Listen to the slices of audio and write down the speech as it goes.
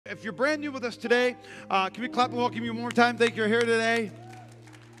if you're brand new with us today, can we clap and welcome you one more time? Thank you for here today.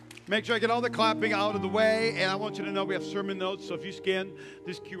 Make sure I get all the clapping out of the way, and I want you to know we have sermon notes, so if you scan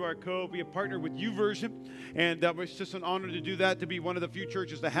this QR code, we have partnered with YouVersion, and it's just an honor to do that, to be one of the few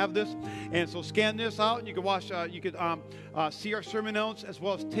churches to have this. And so scan this out, and you can watch, see our sermon notes, as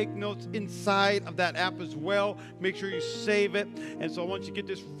well as take notes inside of that app as well. Make sure you save it. And so once you get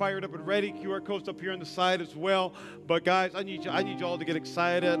this fired up and ready, QR code's up here on the side as well. But guys, I need you all to get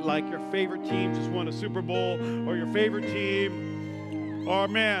excited, like your favorite team just won a Super Bowl, or your favorite team. Oh,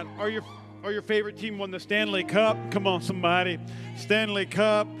 man, or your favorite team won the Stanley Cup. Come on, somebody. Stanley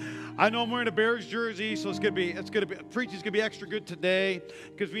Cup. I know I'm wearing a Bears jersey, so preaching's gonna be extra good today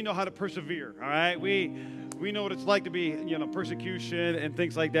because we know how to persevere. All right, we know what it's like to be, persecution and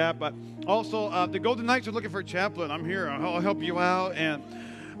things like that. But also, the Golden Knights are looking for a chaplain. I'm here. I'll help you out. And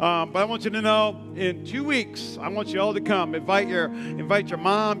but I want you to know, in 2 weeks, I want you all to come. Invite your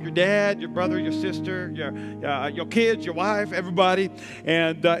mom, your dad, your brother, your sister, your kids, your wife, everybody.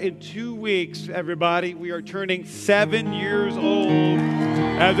 And in 2 weeks, everybody, we are turning 7 years old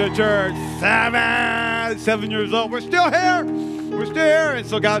as a church. 7 years old. We're still here. We're still here. And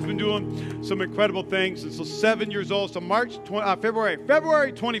so God's been doing some incredible things. And so 7 years old. So February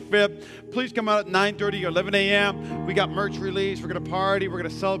 25th, please come out at 9:30 or 11 a.m. We got merch release. We're going to party. We're going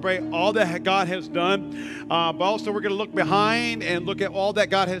to celebrate all that God has done. But also we're going to look behind and look at all that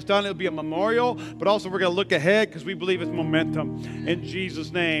God has done. It'll be a memorial. But also we're going to look ahead because we believe it's momentum in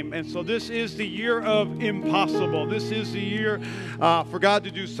Jesus' name. And so this is the year of impossible. This is the year for God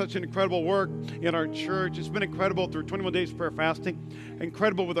to do such an incredible work in our church. It's been incredible through 21 days of prayer fasting.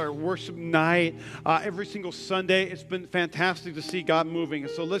 Incredible with our worship night every single Sunday. It's been fantastic to see God moving.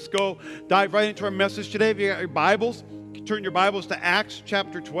 And so let's go dive right into our message today. If you got your Bibles, turn your Bibles to Acts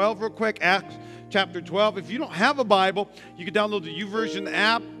chapter 12 real quick. Acts chapter 12. If you don't have a Bible, you can download the YouVersion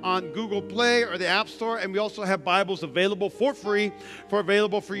app on Google Play or the App Store. And we also have Bibles available for free,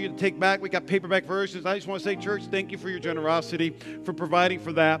 available for you to take back. We got paperback versions. I just want to say, church, thank you for your generosity, for providing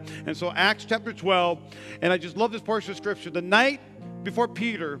for that. And so Acts chapter 12, and I just love this portion of Scripture. The night before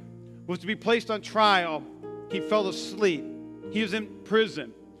Peter was to be placed on trial, he fell asleep. He was in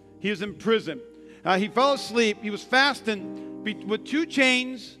prison. He fell asleep. He was fasting with two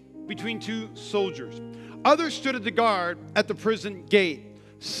chains between two soldiers. Others stood at the guard at the prison gate.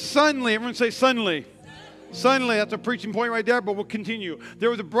 Suddenly, everyone say suddenly. Suddenly, that's a preaching point right there, but we'll continue. There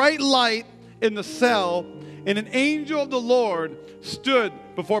was a bright light in the cell, and an angel of the Lord stood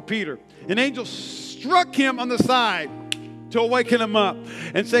before Peter. An angel struck him on the side to awaken him up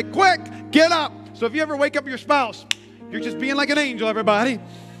and said, quick, get up. So if you ever wake up your spouse, you're just being like an angel, everybody.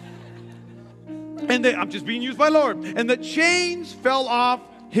 And I'm just being used by the Lord. And the chains fell off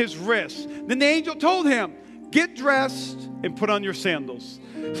his wrists. Then the angel told him, get dressed and put on your sandals.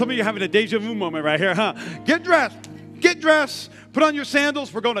 Some of you are having a deja vu moment right here, huh? Get dressed, put on your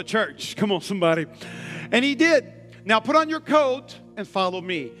sandals. We're going to church. Come on, somebody. And he did. Now put on your coat and follow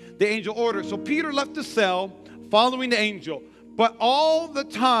me. The angel ordered. So Peter left the cell following the angel. But all the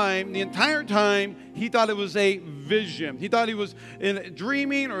time, the entire time, he thought it was a vision. He thought he was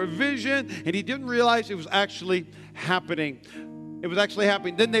dreaming or a vision, and he didn't realize it was actually happening. It was actually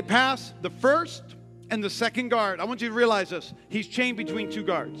happening. Then they passed the first and the second guard. I want you to realize this. He's chained between two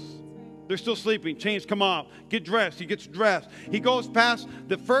guards. They're still sleeping. Chains come off. Get dressed. He gets dressed. He goes past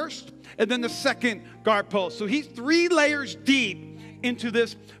the first and then the second guard post. So he's 3 layers deep into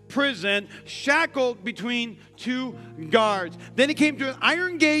this prison, shackled between two guards. Then he came to an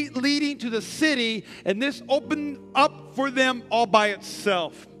iron gate leading to the city, and this opened up for them all by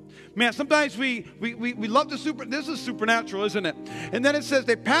itself. Man, sometimes we love the this is supernatural, isn't it? And then it says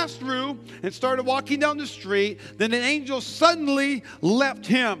they passed through and started walking down the street. Then an angel suddenly left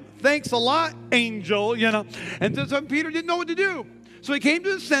him. Thanks a lot, angel, And so Peter didn't know what to do. So he came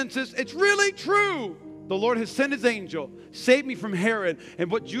to his senses. It's really true. The Lord has sent his angel, saved me from Herod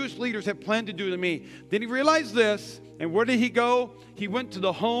and what Jewish leaders had planned to do to me. Then he realized this, and where did he go? He went to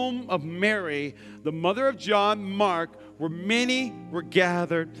the home of Mary, the mother of John Mark, where many were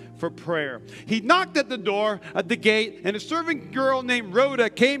gathered for prayer. He knocked at the door at the gate, and a servant girl named Rhoda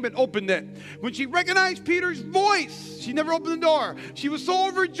came and opened it. When she recognized Peter's voice, she never opened the door. She was so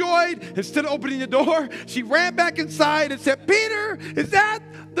overjoyed, instead of opening the door, she ran back inside and said, Peter, is that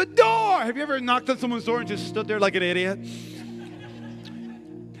the door? Have you ever knocked on someone's door and just stood there like an idiot?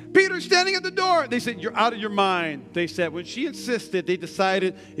 Peter's standing at the door. They said, you're out of your mind. They said, when she insisted, they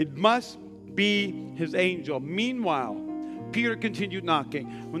decided it must be his angel. Meanwhile, Peter continued knocking.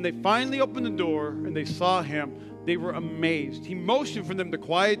 When they finally opened the door and they saw him, they were amazed. He motioned for them to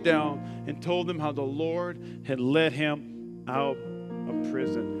quiet down and told them how the Lord had led him out of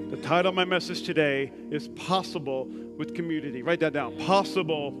prison. The title of my message today is Possible with Community. Write that down.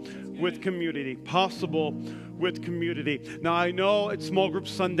 Possible with Community. Possible with Community. Now, I know it's Small Group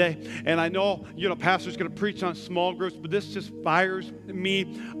Sunday, and I know, pastor's going to preach on small groups, but this just fires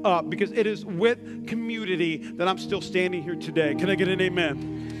me up because it is with community that I'm still standing here today. Can I get an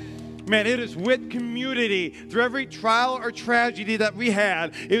amen? Man, it is with community. Through every trial or tragedy that we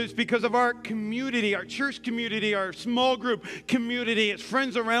had, it was because of our community, our church community, our small group community, its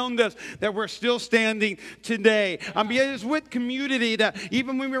friends around us, that we're still standing today. It is with community that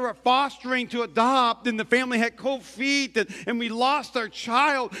even when we were fostering to adopt and the family had cold feet and we lost our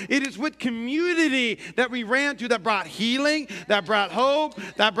child, it is with community that we ran to that brought healing, that brought hope,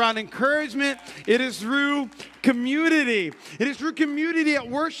 that brought encouragement. It is through community. It is through community at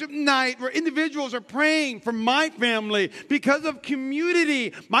worship night where individuals are praying for my family because of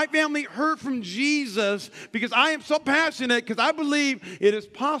community. My family heard from Jesus because I am so passionate because I believe it is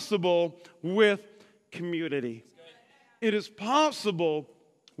possible with community. It is possible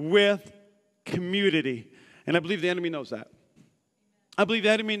with community. And I believe the enemy knows that. I believe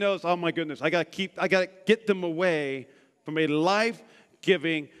the enemy knows, oh my goodness, I got to get them away from a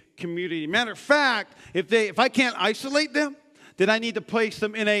life-giving community. Matter of fact, if I can't isolate them, then I need to place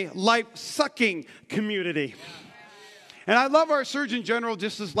them in a life-sucking community. And I love our Surgeon General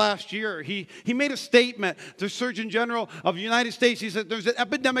just this last year. He made a statement, the Surgeon General of the United States. He said there's an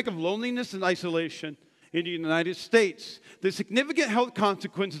epidemic of loneliness and isolation in the United States. The significant health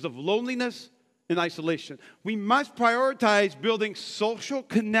consequences of loneliness and isolation. We must prioritize building social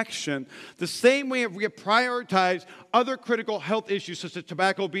connection the same way we have prioritized other critical health issues such as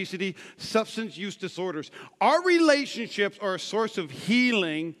tobacco, obesity, substance use disorders. Our relationships are a source of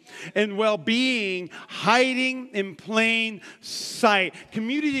healing and well-being hiding in plain sight.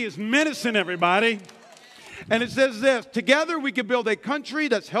 Community is medicine, everybody. And it says this, together we can build a country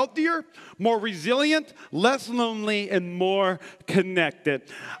that's healthier, more resilient, less lonely, and more connected.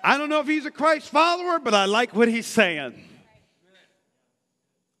 I don't know if he's a Christ follower, but I like what he's saying.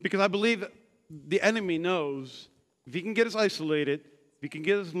 Because I believe that the enemy knows if he can get us isolated, if he can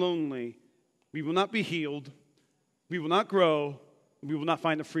get us lonely, we will not be healed, we will not grow, we will not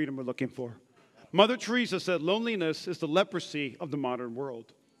find the freedom we're looking for. Mother Teresa said loneliness is the leprosy of the modern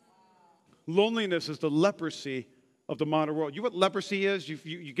world. Loneliness is the leprosy of the modern world. You know what leprosy is?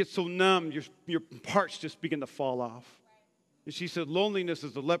 You get so numb, your parts just begin to fall off. And she said loneliness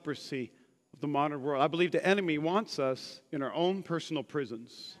is the leprosy of the modern world. I believe the enemy wants us in our own personal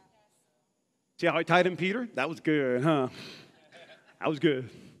prisons. See how I tied in Peter? That was good, huh? That was good.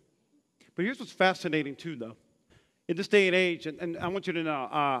 But here's what's fascinating too, though. In this day and age, and I want you to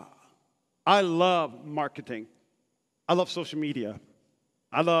know, I love marketing. I love social media.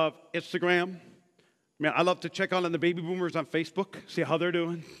 I love Instagram. Man, I love to check on the baby boomers on Facebook, see how they're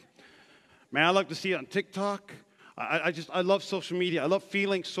doing. Man, I love to see it on TikTok. I love social media. I love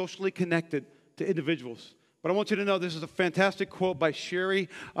feeling socially connected to individuals. But I want you to know this is a fantastic quote by Sherry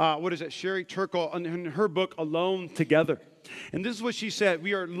Turkle in her book, Alone Together. And this is what she said,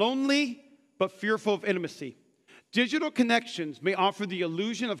 we are lonely but fearful of intimacy. Digital connections may offer the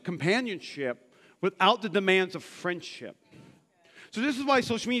illusion of companionship without the demands of friendship. So this is why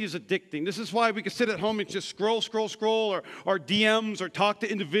social media is addicting. This is why we can sit at home and just scroll, or DMs, or talk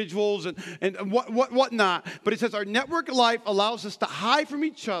to individuals and whatnot. But it says our network life allows us to hide from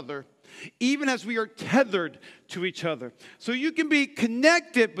each other, even as we are tethered to each other. So you can be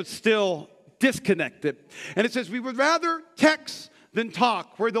connected, but still disconnected. And it says we would rather text than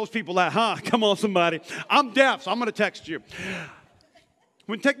talk. Where are those people at, huh? Come on, somebody. I'm deaf, so I'm going to text you.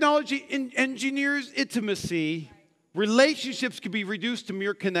 When technology engineers intimacy, relationships can be reduced to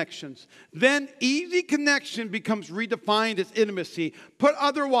mere connections. Then easy connection becomes redefined as intimacy. Put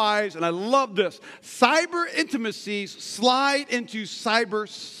otherwise, and I love this, cyber intimacies slide into cyber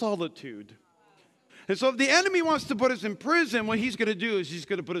solitude. And so if the enemy wants to put us in prison, what he's going to do is he's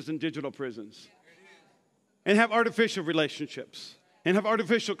going to put us in digital prisons and have artificial relationships and have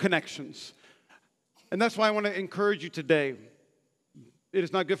artificial connections. And that's why I want to encourage you today. It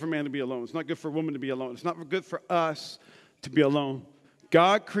is not good for man to be alone. It's not good for a woman to be alone. It's not good for us to be alone.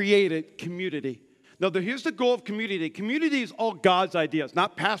 God created community. Now, here's the goal of community. Community is all God's idea. It's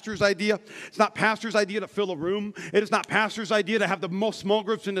not pastor's idea. It's not pastor's idea to fill a room. It is not pastor's idea to have the most small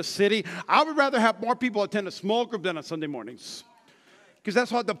groups in the city. I would rather have more people attend a small group than on Sunday mornings. Because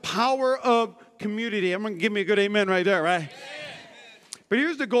that's what the power of community. I'm going to give me a good amen right there, right? But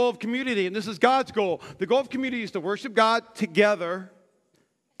here's the goal of community, and this is God's goal. The goal of community is to worship God together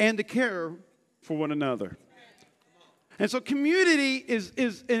and to care for one another. And so community is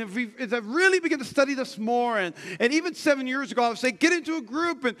and if I really begin to study this more, and even 7 years ago, I would say, get into a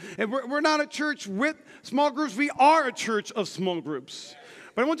group, and we're not a church with small groups. We are a church of small groups.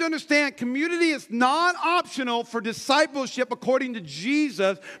 But I want you to understand, community is not optional for discipleship according to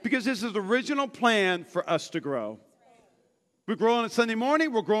Jesus, because this is the original plan for us to grow. We grow on a Sunday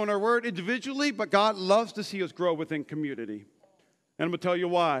morning, we'll grow in our word individually, but God loves to see us grow within community. And I'm going to tell you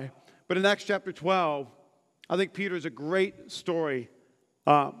why. But in Acts chapter 12, I think Peter is a great story.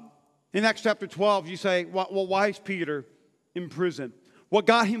 In Acts chapter 12, you say, well, why is Peter in prison? What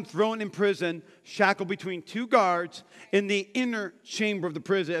got him thrown in prison, shackled between two guards in the inner chamber of the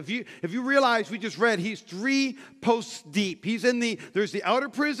prison. If you realize, we just read, he's 3 posts deep. He's in there's the outer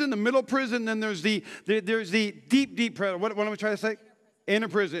prison, the middle prison, then there's the deep prison. What am I trying to say? Inner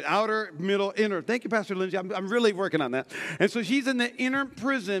prison, outer, middle, inner. Thank you, Pastor Lindsay. I'm really working on that. And so he's in the inner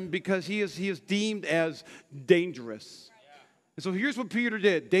prison because he is deemed as dangerous. And so here's what Peter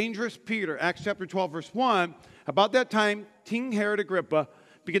did. Dangerous Peter, Acts chapter 12, verse 1. About that time, King Herod Agrippa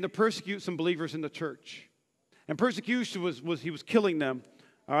began to persecute some believers in the church. And persecution was he was killing them.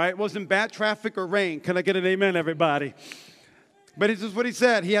 All right? It wasn't bad traffic or rain. Can I get an amen, everybody? But this is what he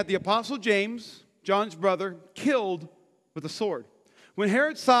said. He had the apostle James, John's brother, killed with a sword. When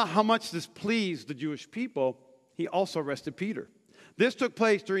Herod saw how much this pleased the Jewish people, he also arrested Peter. This took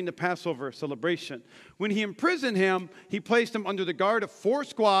place during the Passover celebration. When he imprisoned him, he placed him under the guard of 4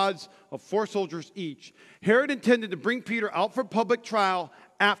 squads of 4 soldiers each. Herod intended to bring Peter out for public trial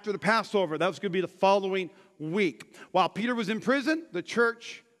after the Passover. That was going to be the following week. While Peter was in prison, the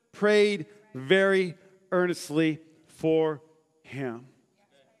church prayed very earnestly for him.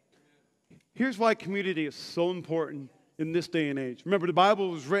 Here's why community is so important in this day and age. Remember, the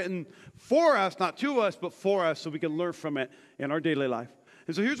Bible was written for us, not to us, but for us, so we can learn from it in our daily life.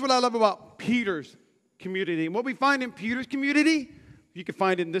 And so here's what I love about Peter's community. And what we find in Peter's community, you can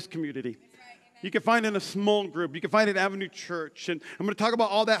find in this community. You can find in a small group. You can find in Avenue Church. And I'm going to talk about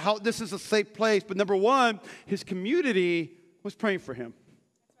all that, how this is a safe place. But number one, his community was praying for him.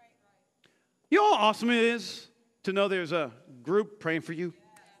 You know how awesome it is to know there's a group praying for you?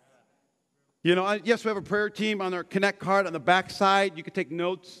 You know, yes, we have a prayer team on our Connect card on the back side. You can take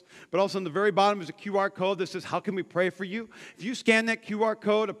notes. But also on the very bottom is a QR code that says, how can we pray for you? If you scan that QR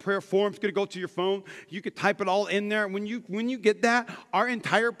code, a prayer form's going to go to your phone. You could type it all in there. When you get that, our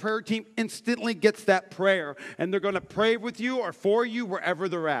entire prayer team instantly gets that prayer. And they're going to pray with you or for you wherever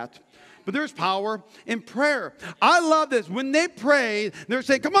they're at. But there's power in prayer. I love this. When they pray, they're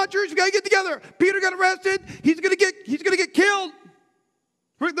saying, come on, church, we got to get together. Peter got arrested. He's going to get killed.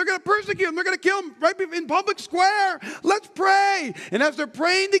 They're going to persecute him. They're going to kill him right in public square. Let's pray. And as they're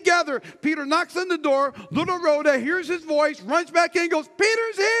praying together, Peter knocks on the door. Little Rhoda hears his voice, runs back in and goes,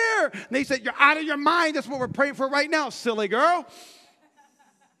 Peter's here. And they said, you're out of your mind. That's what we're praying for right now, silly girl.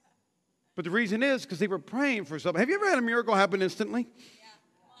 But the reason is because they were praying for something. Have you ever had a miracle happen instantly?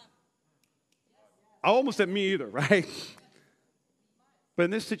 I almost said me either, right? But in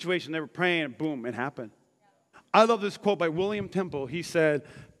this situation, they were praying and boom, it happened. I love this quote by William Temple. He said,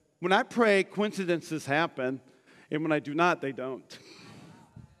 when I pray, coincidences happen, and when I do not, they don't.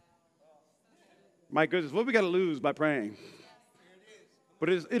 My goodness, what we got to lose by praying? But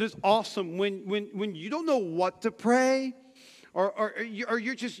it is awesome when you don't know what to pray, or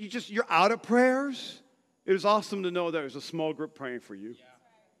you're out of prayers. It is awesome to know there's a small group praying for you.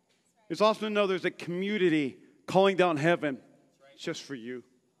 It's awesome to know there's a community calling down heaven just for you.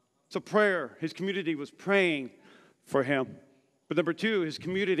 So prayer, his community was praying for him. But number two, his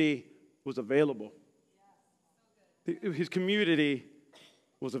community was available. His community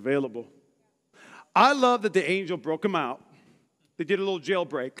was available. I love that the angel broke him out. They did a little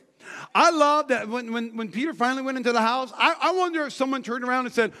jailbreak. I love that when Peter finally went into the house, I wonder if someone turned around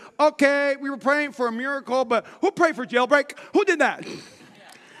and said, okay, we were praying for a miracle, but who prayed for jailbreak? Who did that?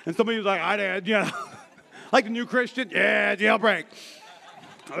 And somebody was like, I did, you know. Like a new Christian, yeah, jailbreak.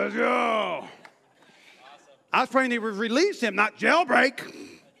 Let's go. I was praying they would release him, not jailbreak.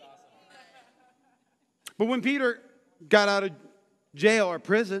 But when Peter got out of jail or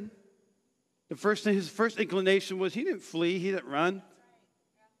prison, his first inclination was he didn't flee, he didn't run.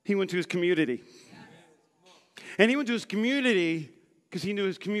 He went to his community. And he went to his community because he knew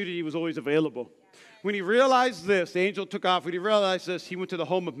his community was always available. When he realized this, the angel took off. When he realized this, he went to the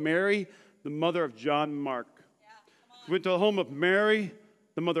home of Mary, the mother of John Mark. He went to the home of Mary,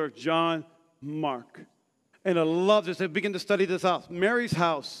 the mother of John Mark. And I love this. I begin to study this out. Mary's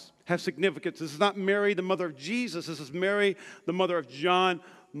house has significance. This is not Mary, the mother of Jesus. This is Mary, the mother of John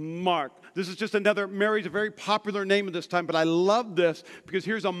Mark. This is just another, Mary's a very popular name at this time, but I love this because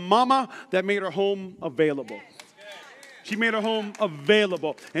here's a mama that made her home available. She made her home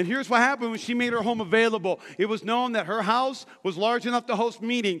available. And here's what happened when she made her home available. It was known that her house was large enough to host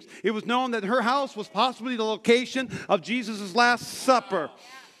meetings. It was known that her house was possibly the location of Jesus' Last Supper.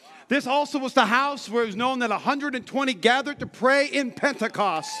 This also was the house where it was known that 120 gathered to pray in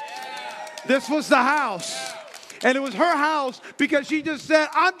Pentecost. This was the house. And it was her house because she just said,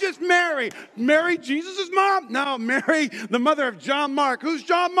 I'm just Mary. Mary, Jesus' mom? No, Mary, the mother of John Mark. Who's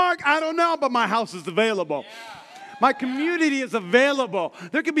John Mark? I don't know, but my house is available. My community is available.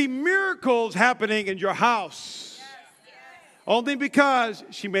 There can be miracles happening in your house. Only because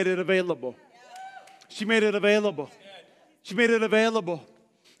she made it available. She made it available. She made it available.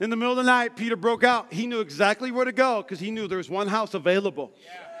 In the middle of the night, Peter broke out. He knew exactly where to go because he knew there was one house available.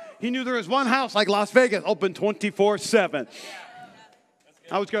 He knew there was one house like Las Vegas, open 24/7.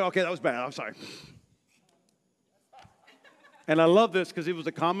 I was going, okay, that was bad. I'm sorry. And I love this because it was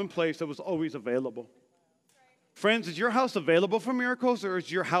a common place that was always available. Friends, is your house available for miracles or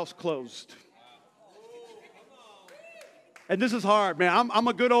is your house closed? And this is hard, man. I'm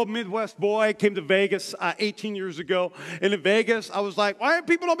a good old Midwest boy. Came to Vegas 18 years ago. And in Vegas, I was like, why aren't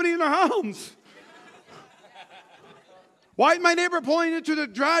people opening their homes? Why is my neighbor pulling into the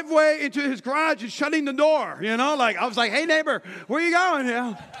driveway, into his garage and shutting the door? You know, like I was like, hey, neighbor, where are you going? You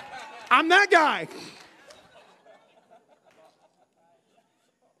know, I'm that guy.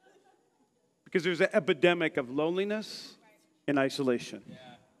 Because there's an epidemic of loneliness and isolation.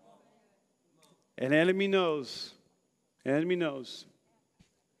 And the enemy knows. The enemy knows.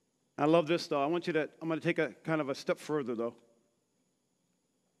 I love this, though. I'm going to take a kind of a step further, though.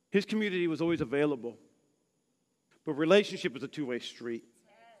 His community was always available. But relationship is a two-way street.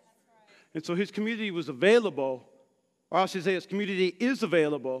 And so his community was available, or I should say his community is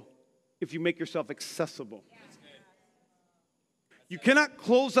available if you make yourself accessible. You cannot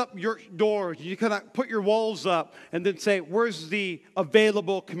close up your doors. You cannot put your walls up and then say, where's the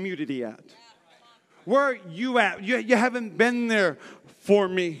available community at? Where are you at? You haven't been there for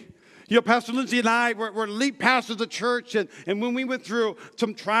me. You know, Pastor Lindsay and I were lead pastors of the church, and when we went through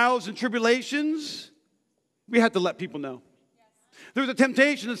some trials and tribulations, we had to let people know. There was a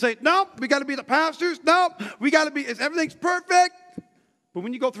temptation to say, nope, we got to be the pastors. Nope, we got to be, everything's perfect. But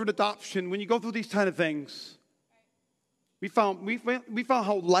when you go through adoption, when you go through these kind of things, we found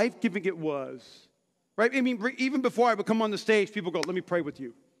how life-giving it was, right? I mean, even before I would come on the stage, people go, let me pray with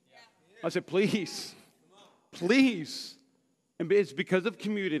you. I said, please, please. And it's because of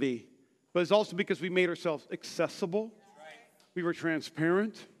community, but it's also because we made ourselves accessible. We were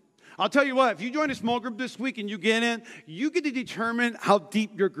transparent. I'll tell you what, if you join a small group this week and you get in, you get to determine how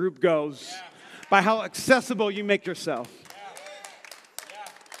deep your group goes by how accessible you make yourself.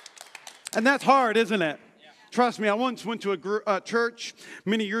 And that's hard, isn't it? Trust me, I once went to a church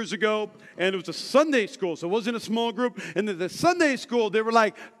many years ago, and it was a Sunday school, so it wasn't a small group. And the Sunday school, they were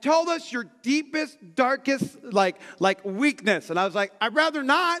like, tell us your deepest, darkest, like weakness. And I was like, I'd rather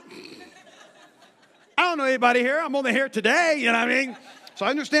not. I don't know anybody here. I'm only here today, you know what I mean? So I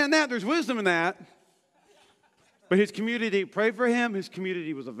understand that. There's wisdom in that. But his community, pray for him. His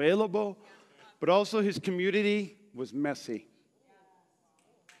community was available, but also his community was messy.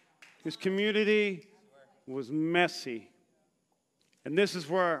 His community was messy. And this is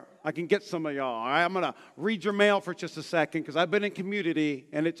where I can get some of y'all. All right? I'm going to read your mail for just a second because I've been in community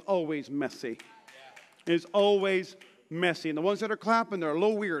and it's always messy. It's always messy. And the ones that are clapping, they're a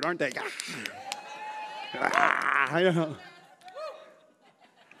little weird, aren't they?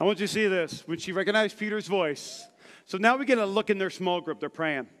 I want you to see this. When she recognized Peter's voice. So now we get a look in their small group. They're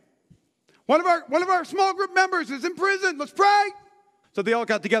praying. One of our small group members is in prison. Let's pray. So they all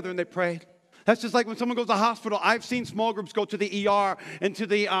got together and they prayed. That's just like when someone goes to the hospital. I've seen small groups go to the ER and to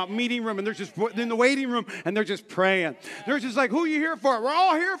the meeting room, and they're just in the waiting room, and they're just praying. They're just like, who are you here for? We're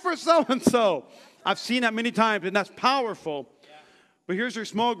all here for so-and-so. I've seen that many times, and that's powerful. But here's her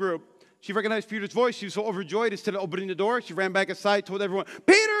small group. She recognized Peter's voice. She was so overjoyed, instead of opening the door, she ran back inside, told everyone,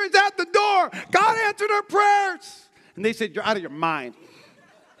 Peter is at the door. God answered our prayers. And they said, you're out of your mind.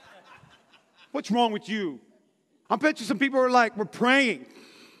 What's wrong with you? I bet you some people are like, we're praying.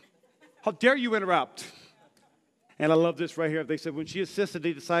 How dare you interrupt? And I love this right here. They said when she assisted,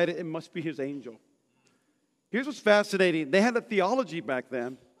 they decided it must be his angel. Here's what's fascinating. They had a theology back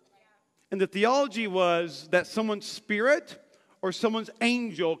then. And the theology was that someone's spirit or someone's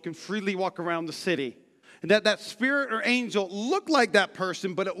angel can freely walk around the city. And that spirit or angel looked like that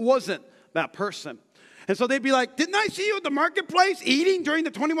person, but it wasn't that person. And so they'd be like, didn't I see you at the marketplace eating during the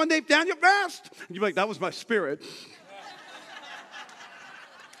 21-day Daniel fast? And you'd be like, that was my spirit.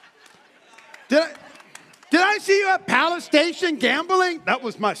 Did I see you at Palace Station gambling? That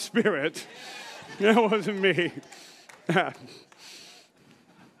was my spirit. That wasn't me.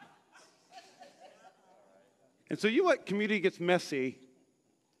 And so you know what? Community gets messy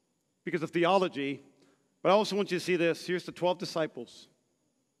because of theology. But I also want you to see this. Here's the 12 disciples.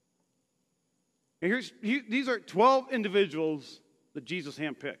 And these are 12 individuals that Jesus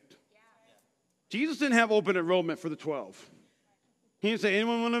handpicked. Jesus didn't have open enrollment for the 12. He didn't say,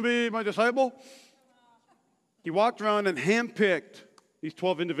 anyone want to be my disciple? He walked around and handpicked these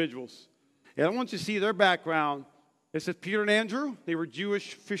 12 individuals. And I want you to see their background. It says Peter and Andrew, they were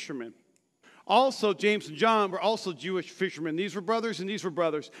Jewish fishermen. Also, James and John were also Jewish fishermen. These were brothers and these were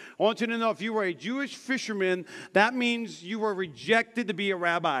brothers. I want you to know if you were a Jewish fisherman, that means you were rejected to be a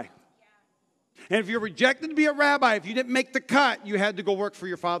rabbi. And if you're rejected to be a rabbi, if you didn't make the cut, you had to go work for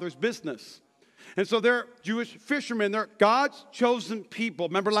your father's business. And so they're Jewish fishermen. They're God's chosen people.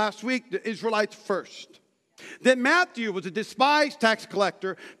 Remember last week, the Israelites first. Then Matthew was a despised tax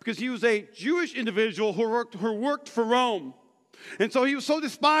collector because he was a Jewish individual who worked for Rome. And so he was so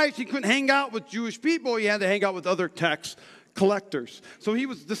despised he couldn't hang out with Jewish people. He had to hang out with other tax collectors. So he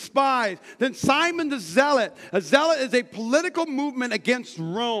was despised. Then Simon the Zealot. A zealot is a political movement against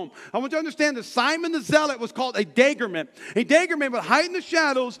Rome. I want you to understand that Simon the Zealot was called a daggerman. A daggerman would hide in the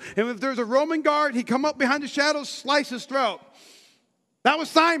shadows, and if there's a Roman guard, he'd come up behind the shadows, slice his throat. That was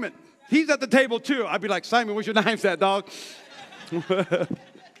Simon. He's at the table too. I'd be like, Simon, where's your knives at, dog? We got a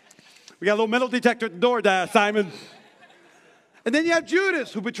little metal detector at the door, Simon. And then you have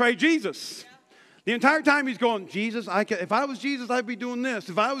Judas, who betrayed Jesus. The entire time he's going, Jesus, if I was Jesus, I'd be doing this.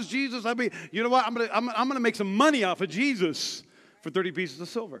 If I was Jesus, I'd be, you know what, I'm gonna make some money off of Jesus for 30 pieces of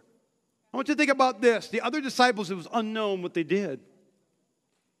silver. I want you to think about this. The other disciples, it was unknown what they did.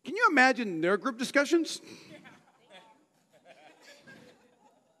 Can you imagine their group discussions?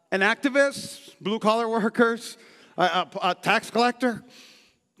 An activist, blue-collar workers, a tax collector.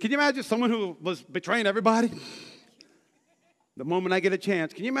 Can you imagine someone who was betraying everybody? The moment I get a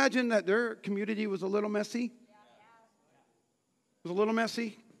chance. Can you imagine that their community was a little messy? It was a little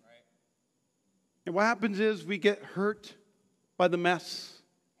messy. And what happens is we get hurt by the mess.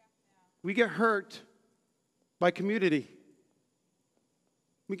 We get hurt by community.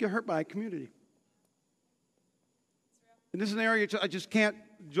 We get hurt by community. And this is an area I just can't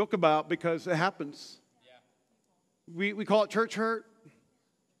joke about because it happens. We call it church hurt.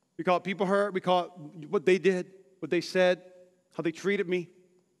 We call it people hurt. We call it what they did, what they said, how they treated me.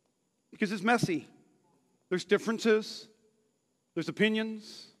 Because it's messy. There's differences. There's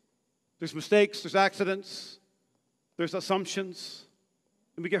opinions. There's mistakes. There's accidents. There's assumptions.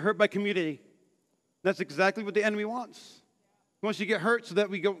 And we get hurt by community. That's exactly what the enemy wants. He wants you to get hurt so that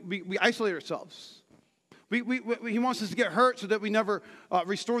we isolate ourselves. He wants us to get hurt so that we never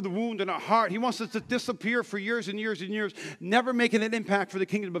restore the wound in our heart. He wants us to disappear for years and years and years, never making an impact for the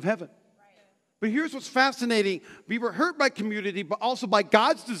kingdom of heaven. But here's what's fascinating. We were hurt by community, but also by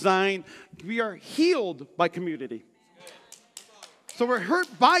God's design, we are healed by community. So we're hurt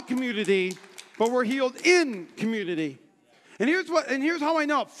by community, but we're healed in community. And here's how I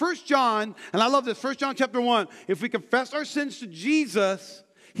know. 1 John, and I love this, 1 John chapter 1, if we confess our sins to Jesus,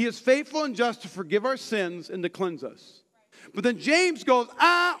 He is faithful and just to forgive our sins and to cleanse us. But then James goes,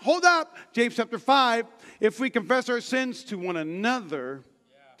 hold up. James chapter 5, if we confess our sins to one another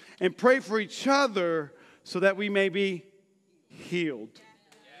and pray for each other so that we may be healed.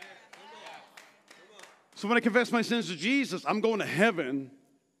 So when I confess my sins to Jesus, I'm going to heaven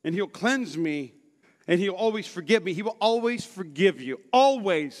and He'll cleanse me and He'll always forgive me. He will always forgive you.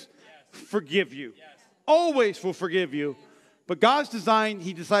 Always forgive you. Always will forgive you. But God's design,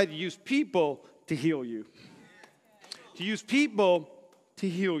 He decided to use people to heal you. To use people to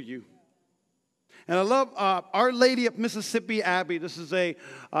heal you. And I love Our Lady of Mississippi Abbey. This is a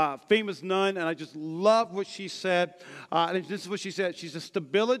famous nun, and I just love what she said. And this is what she said. She said,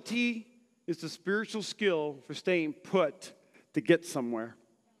 stability is the spiritual skill for staying put to get somewhere.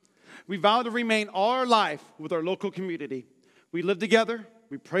 We vow to remain all our life with our local community. We live together.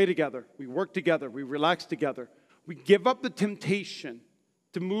 We pray together. We work together. We relax together. We give up the temptation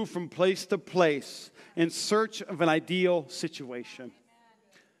to move from place to place in search of an ideal situation.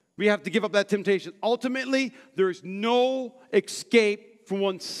 We have to give up that temptation. Ultimately, there is no escape from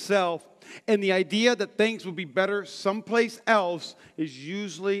oneself. And the idea that things will be better someplace else is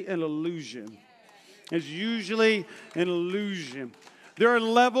usually an illusion. It's usually an illusion. There are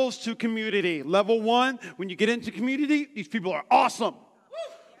levels to community. Level 1, when you get into community, these people are awesome.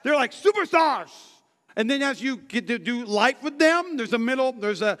 They're like superstars. And then as you get to do life with them, there's a middle,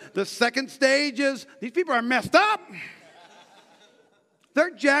 the second stage is, these people are messed up.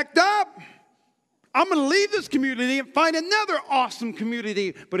 They're jacked up. I'm going to leave this community and find another awesome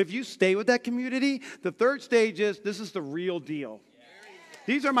community. But if you stay with that community, the third stage is this is the real deal.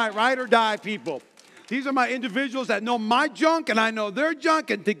 These are my ride or die people. These are my individuals that know my junk and I know their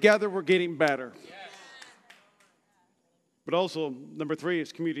junk, and together we're getting better. But also, number 3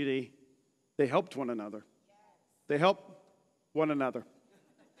 is community. They helped one another. They helped one another.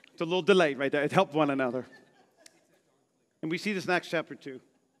 It's a little delayed right there. It helped one another. And we see this in Acts chapter 2.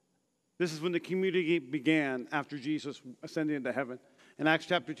 This is when the community began after Jesus ascended into heaven. In Acts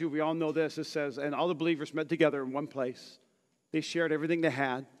chapter 2, we all know this. It says, and all the believers met together in one place. They shared everything they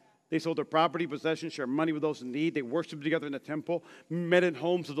had. They sold their property, possessions, shared money with those in need. They worshiped together in the temple, met in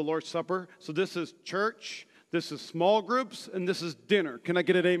homes of the Lord's Supper. So this is church, this is small groups, and this is dinner. Can I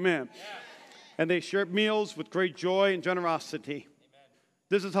get an amen? Yeah. And they shared meals with great joy and generosity. Amen.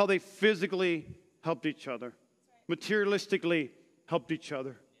 This is how they physically helped each other, materialistically helped each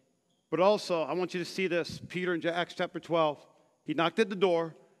other. But also, I want you to see this. Peter in Acts chapter 12, he knocked at the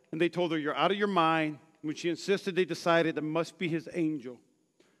door, and they told her, you're out of your mind. When she insisted, they decided it must be his angel.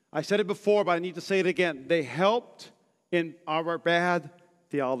 I said it before, but I need to say it again. They helped in our bad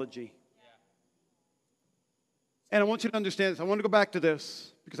theology. And I want you to understand this. I want to go back to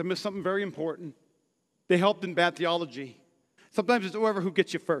this because I missed something very important. They helped in bad theology. Sometimes it's whoever who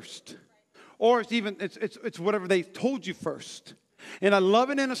gets you first. Or it's whatever they told you first. And I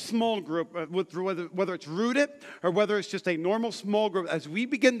love it in a small group, whether it's rooted or whether it's just a normal small group. As we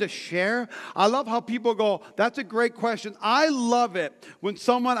begin to share, I love how people go, that's a great question. I love it when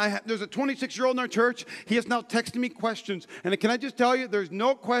there's a 26-year-old in our church. He is now texting me questions. And can I just tell you, there's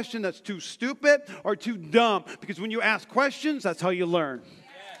no question that's too stupid or too dumb. Because when you ask questions, that's how you learn.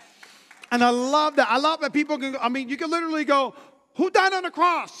 Yes. And I love that. I love that people can, you can literally go, who died on the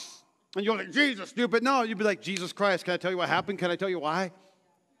cross? And you're like, Jesus, stupid. No, you'd be like, Jesus Christ, can I tell you what happened? Can I tell you why?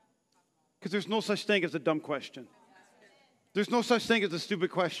 Because there's no such thing as a dumb question. There's no such thing as a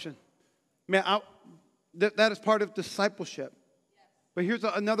stupid question. Man, that is part of discipleship. But here's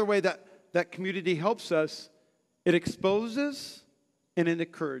another way that community helps us. It exposes and it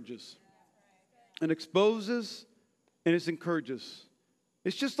encourages. It exposes and it encourages.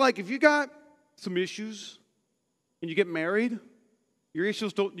 It's just like if you got some issues and you get married, your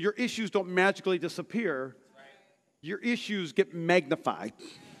issues don't magically disappear. Your issues get magnified.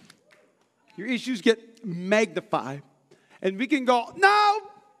 Your issues get magnified. And we can go, no,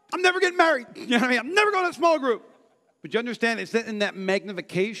 I'm never getting married. You know what I mean? I'm never going to a small group. But you understand, it's in that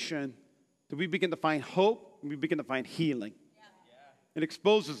magnification that we begin to find hope and we begin to find healing. It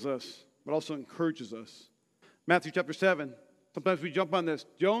exposes us, but also encourages us. Matthew chapter 7, sometimes we jump on this.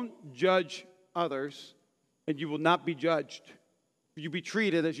 Don't judge others, and you will not be judged. You be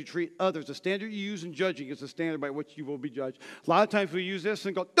treated as you treat others. The standard you use in judging is the standard by which you will be judged. A lot of times we use this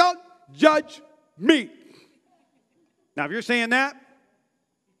and go, don't judge me. Now, if you're saying that,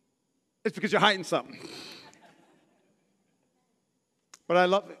 it's because you're hiding something. But I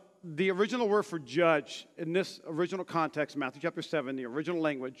love the original word for judge in this original context, Matthew chapter 7, the original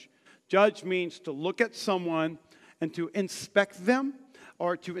language. Judge means to look at someone and to inspect them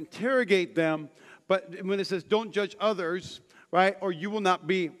or to interrogate them. But when it says don't judge others, right? Or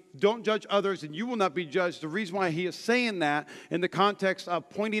don't judge others and you will not be judged. The reason why he is saying that in the context of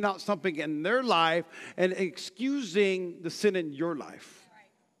pointing out something in their life and excusing the sin in your life.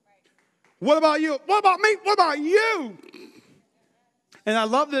 What about you? What about me? What about you? And I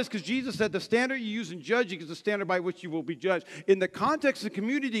love this because Jesus said the standard you use in judging is the standard by which you will be judged. In the context of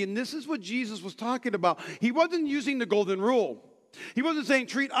community, and this is what Jesus was talking about, he wasn't using the golden rule. He wasn't saying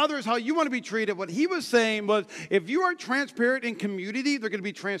treat others how you want to be treated. What he was saying was if you are transparent in community, they're going to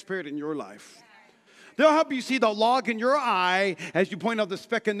be transparent in your life. They'll help you see the log in your eye as you point out the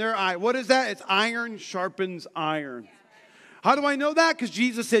speck in their eye. What is that? It's iron sharpens iron. How do I know that? Because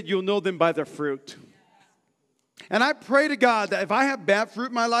Jesus said you'll know them by their fruit. And I pray to God that if I have bad fruit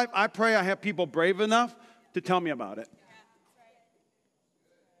in my life, I pray I have people brave enough to tell me about it.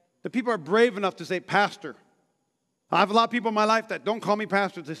 The people are brave enough to say, Pastor. I have a lot of people in my life that don't call me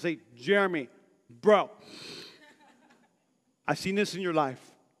pastor. They say, Jeremy, bro, I've seen this in your life.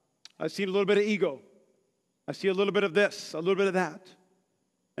 I've seen a little bit of ego. I see a little bit of this, a little bit of that.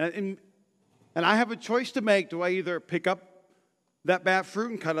 And I have a choice to make. Do I either pick up that bad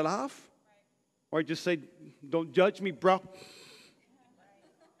fruit and cut it off? Or I just say, don't judge me, bro.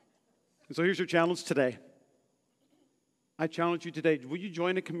 And so here's your challenge today. I challenge you today. Will you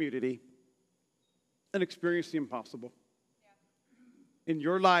join a community and experience the impossible in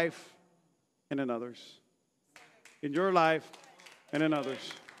your life and in others? In your life and in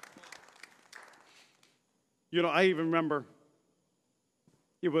others. You know, I even remember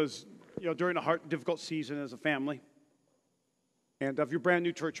it was during a hard, difficult season as a family. And if you're brand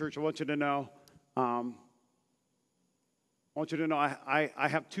new to our church, I want you to know, I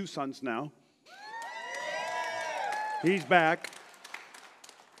have 2 sons now. He's back.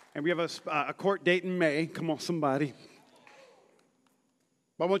 And we have a court date in May. Come on, somebody.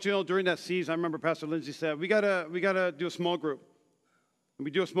 But I want you to know, during that season, I remember Pastor Lindsay said, we gotta do a small group. And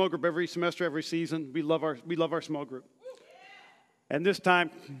we do a small group every semester, every season. We love our small group. And this time,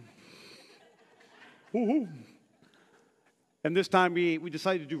 and this time we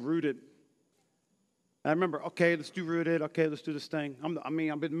decided to do Rooted. I remember, okay, let's do Rooted. Okay, let's do this thing.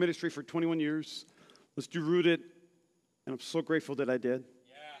 I've been in ministry for 21 years. Let's do Rooted. And I'm so grateful that I did.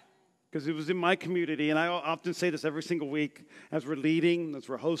 Because it was in my community, and I often say this every single week, as we're leading, as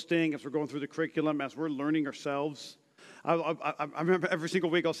we're hosting, as we're going through the curriculum, as we're learning ourselves. I remember every single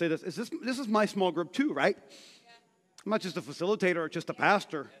week I'll say this is my small group too, right? Yeah. I'm not just a facilitator or just a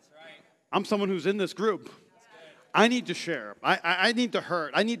pastor. That's right. I'm someone who's in this group. I need to share. I need to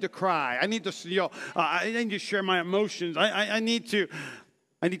hurt. I need to cry. I need to, I need to share my emotions. I need to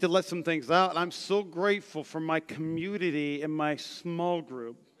let some things out. And I'm so grateful for my community and my small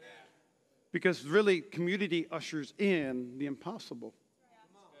group. Because really, community ushers in the impossible.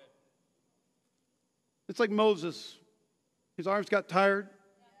 It's like Moses. His arms got tired.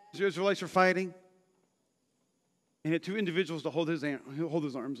 The Israelites were fighting. And he had 2 individuals to hold his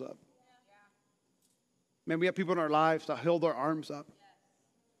arms up. Man, we have people in our lives that hold our arms up.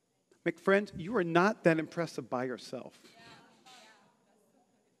 My friends, you are not that impressive by yourself.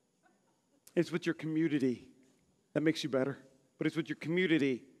 It's with your community that makes you better. But it's with your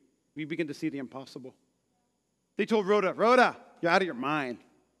community we begin to see the impossible. They told Rhoda, you're out of your mind.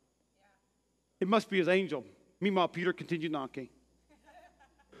 It must be his angel. Meanwhile, Peter continued knocking.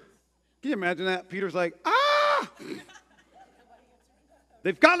 Can you imagine that? Peter's like,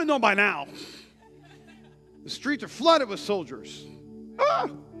 they've got to know by now. The streets are flooded with soldiers.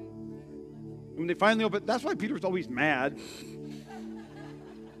 When they finally opened, that's why Peter was always mad.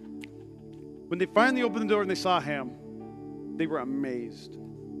 When they finally opened the door and they saw him, they were amazed.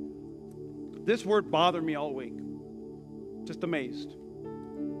 This word bothered me all week. Just amazed.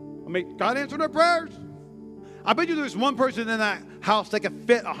 God answered our prayers. I bet you there's one person in that house that could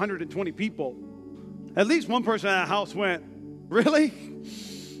fit 120 people. At least one person in that house went, really?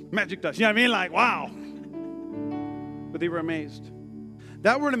 Magic dust. You know what I mean? Like, wow. But they were amazed.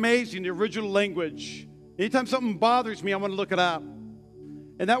 That word amazed in the original language. Anytime something bothers me, I want to look it up.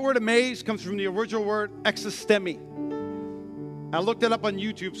 And that word amazed comes from the original word existemi. I looked it up on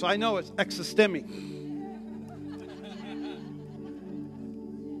YouTube, so I know it's existemi.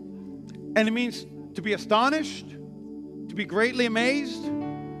 And it means to be astonished, to be greatly amazed,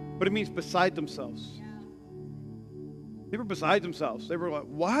 but it means beside themselves. They were beside themselves. They were like,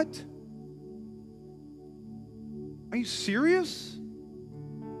 what? Are you serious?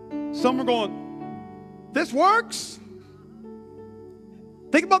 Some were going, this works?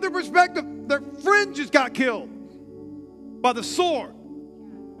 Think about their perspective. Their friend just got killed by the sword.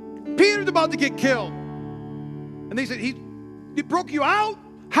 Peter's about to get killed. And they said, he broke you out?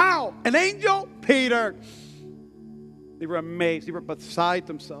 How? An angel? Peter. They were amazed. They were beside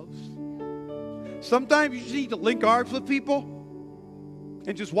themselves. Sometimes you just need to link arms with people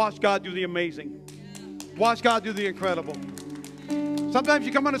and just watch God do the amazing. Watch God do the incredible. Sometimes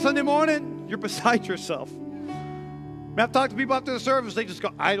you come on a Sunday morning, you're beside yourself. I've talked to people after the service, they just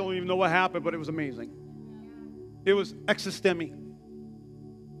go, I don't even know what happened, but it was amazing. It was existemi.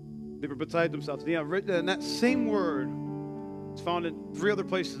 They were beside themselves. Yeah, and that same word is found in 3 other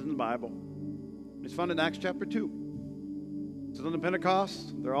places in the Bible. It's found in Acts chapter 2. It's on the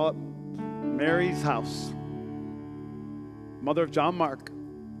Pentecost. They're all at Mary's house, mother of John Mark.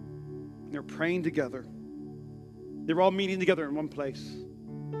 And they're praying together. They were all meeting together in one place.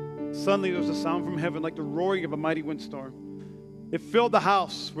 Suddenly there was a sound from heaven like the roaring of a mighty windstorm. It filled the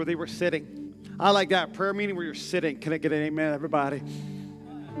house where they were sitting. I like that prayer meeting where you're sitting. Can I get an amen, everybody?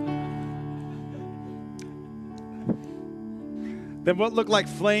 Then what looked like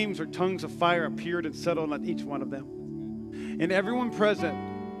flames or tongues of fire appeared and settled on each one of them. And everyone present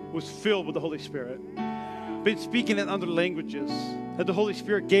was filled with the Holy Spirit, been speaking in other languages, that the Holy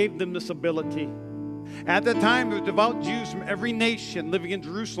Spirit gave them this ability. At that time, there were devout Jews from every nation living in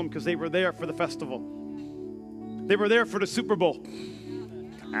Jerusalem because they were there for the festival. They were there for the Super Bowl.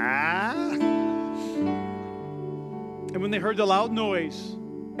 And when they heard the loud noise,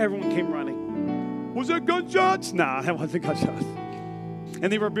 everyone came running. Was it gunshots? Nah, that wasn't gunshots.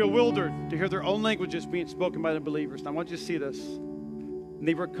 And they were bewildered to hear their own languages being spoken by the believers. And I want you to see this. And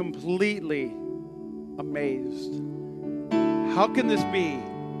they were completely amazed. How can this be?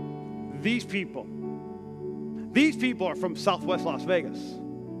 these people are from Southwest Las Vegas.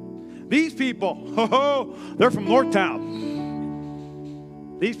 These people, they're from Northtown.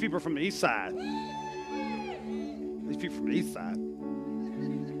 These people are from the east side. These people from the east side.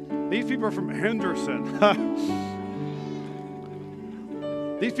 These people are from Henderson.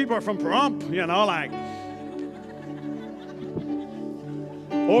 These people are from Pahrump, like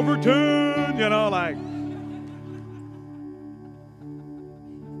Overton, like.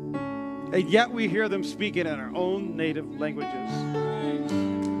 And yet we hear them speaking in our own native languages.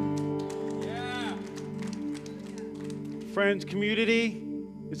 Yeah. Friends, community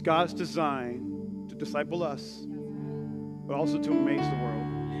is God's design to disciple us, but also to amaze the world.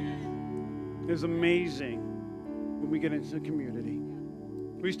 It is amazing when we get into the community.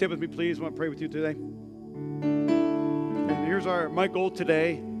 Will you stay with me, please? I want to pray with you today. And here's my goal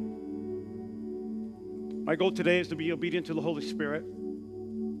today. My goal today is to be obedient to the Holy Spirit.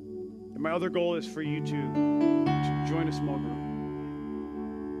 And my other goal is for you to join a small group.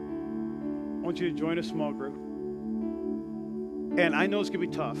 I want you to join a small group. And I know it's going to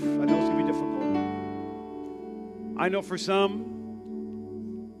be tough. I know it's going to be difficult. I know for some,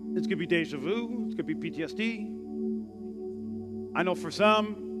 it's going to be deja vu. It's going to be PTSD. I know for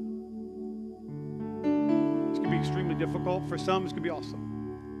some, it's going to be extremely difficult. For some, it's going to be awesome.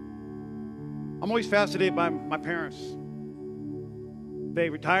 I'm always fascinated by my parents. They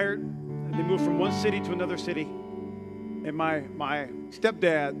retired, and they moved from one city to another city. And my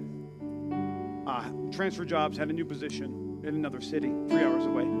stepdad transferred jobs, had a new position in another city, 3 hours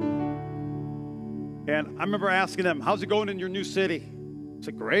away. And I remember asking them, how's it going in your new city? I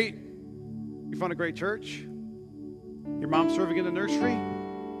said, great. You found a great church? Your mom's serving in the nursery?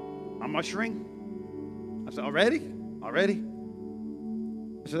 I'm ushering? I said, already? Already?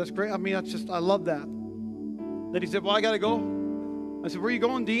 I said, that's great. I love that. Then he said, well, I got to go. I said, where are you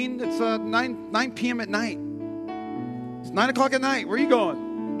going, Dean? It's 9 p.m. at night. It's 9 o'clock at night. Where are you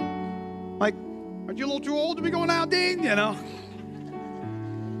going? Like, aren't you a little too old to be going out, Dean?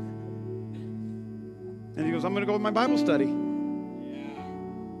 And he goes, I'm going to go to my Bible study.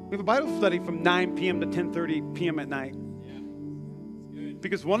 We have a Bible study from 9 p.m. to 10:30 p.m. at night.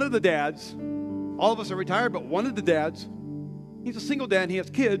 Because one of the dads, all of us are retired, but one of the dads, he's a single dad and he has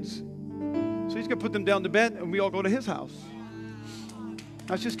kids. So he's going to put them down to bed and we all go to his house.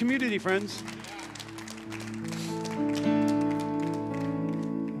 That's just community, friends.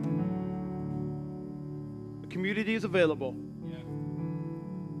 The community is available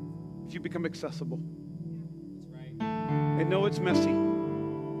if you become accessible. That's right. I know it's messy.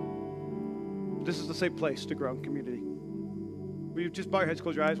 This is the safe place to grow in community. Will you just bow your heads,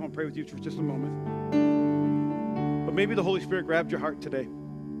 close your eyes? I want to pray with you for just a moment. But maybe the Holy Spirit grabbed your heart today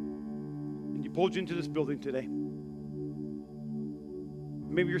and you pulled you into this building today.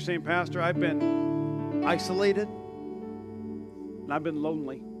 Maybe you're saying, Pastor, I've been isolated and I've been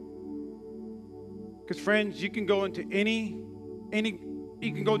lonely. Because friends, you can go into any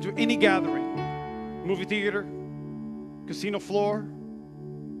gathering, movie theater, casino floor,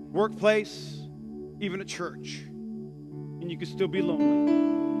 workplace, even a church, and you can still be lonely.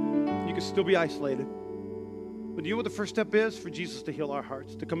 You can still be isolated. But do you know what the first step is? For Jesus to heal our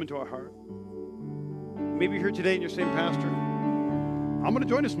hearts, to come into our heart. Maybe you're here today and you're saying, Pastor, I'm going to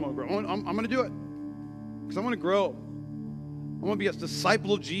join a small group. I'm going to do it because I want to grow. I want to be a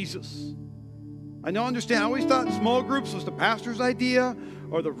disciple of Jesus. I understand. I always thought small groups was the pastor's idea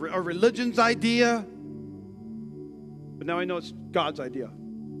or religion's idea. But now I know it's God's idea.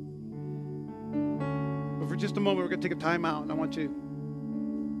 But for just a moment, we're going to take a time out, and I want you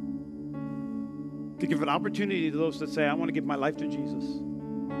to give an opportunity to those that say, I want to give my life to Jesus.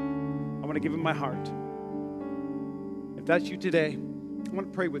 I want to give him my heart. If that's you today, I want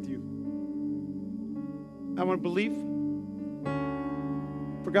to pray with you. I want to believe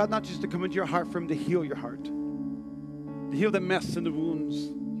for God not just to come into your heart, for him to heal your heart, to heal the mess and the wounds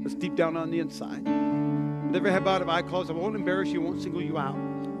that's deep down on the inside. With every head bowed, eye closed, I won't embarrass you, I won't single you out.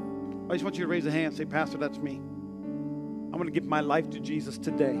 I just want you to raise a hand and say, Pastor, that's me. I'm going to give my life to Jesus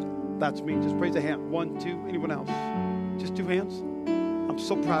today. That's me. Just raise a hand. 1, 2, anyone else? Just 2 hands? I'm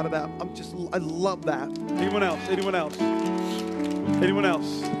so proud of that. I love that. Anyone else? Anyone else? Anyone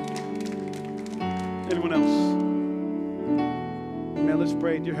else? Anyone else? Man, let's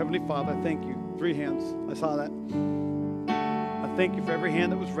pray. Dear Heavenly Father, I thank you. 3 hands. I saw that. I thank you for every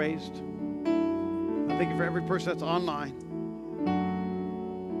hand that was raised. I thank you for every person that's online.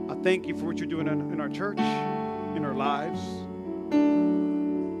 I thank you for what you're doing in our church, in our lives.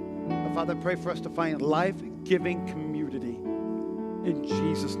 Father, I pray for us to find life-giving community in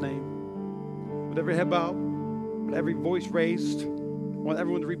Jesus' name. With every head bowed, with every voice raised, want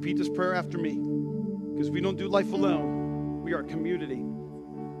everyone to repeat this prayer after me, because we don't do life alone. We are a community.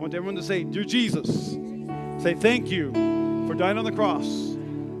 I want everyone to say, dear Jesus, say thank you for dying on the cross.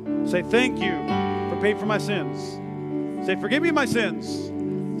 Say thank you for paying for my sins. Say forgive me my sins.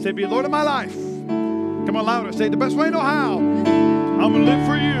 Say be Lord of my life. Come on, louder. Say the best way I know how. I'm going to live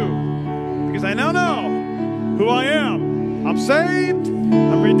for you, because I now know who I am. I'm saved.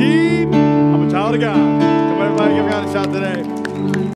 I'm redeemed.